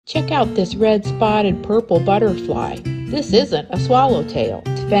Check out this red spotted purple butterfly. This isn't a swallowtail.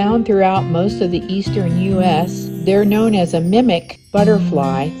 It's found throughout most of the eastern U.S. They're known as a mimic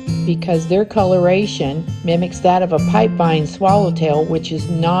butterfly because their coloration mimics that of a pipevine swallowtail, which is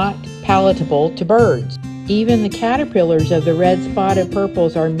not palatable to birds. Even the caterpillars of the red spotted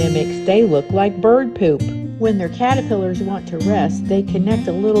purples are mimics. They look like bird poop. When their caterpillars want to rest, they connect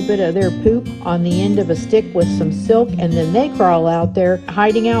a little bit of their poop on the end of a stick with some silk, and then they crawl out there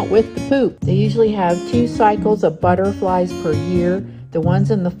hiding out with the poop. They usually have 2 cycles of butterflies per year. The ones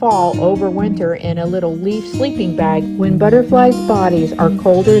in the fall overwinter in a little leaf sleeping bag. When butterflies' bodies are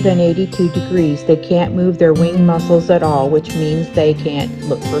colder than 82 degrees, they can't move their wing muscles at all, which means they can't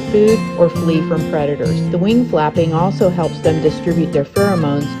look for food or flee from predators. The wing flapping also helps them distribute their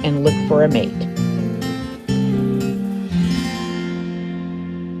pheromones and look for a mate.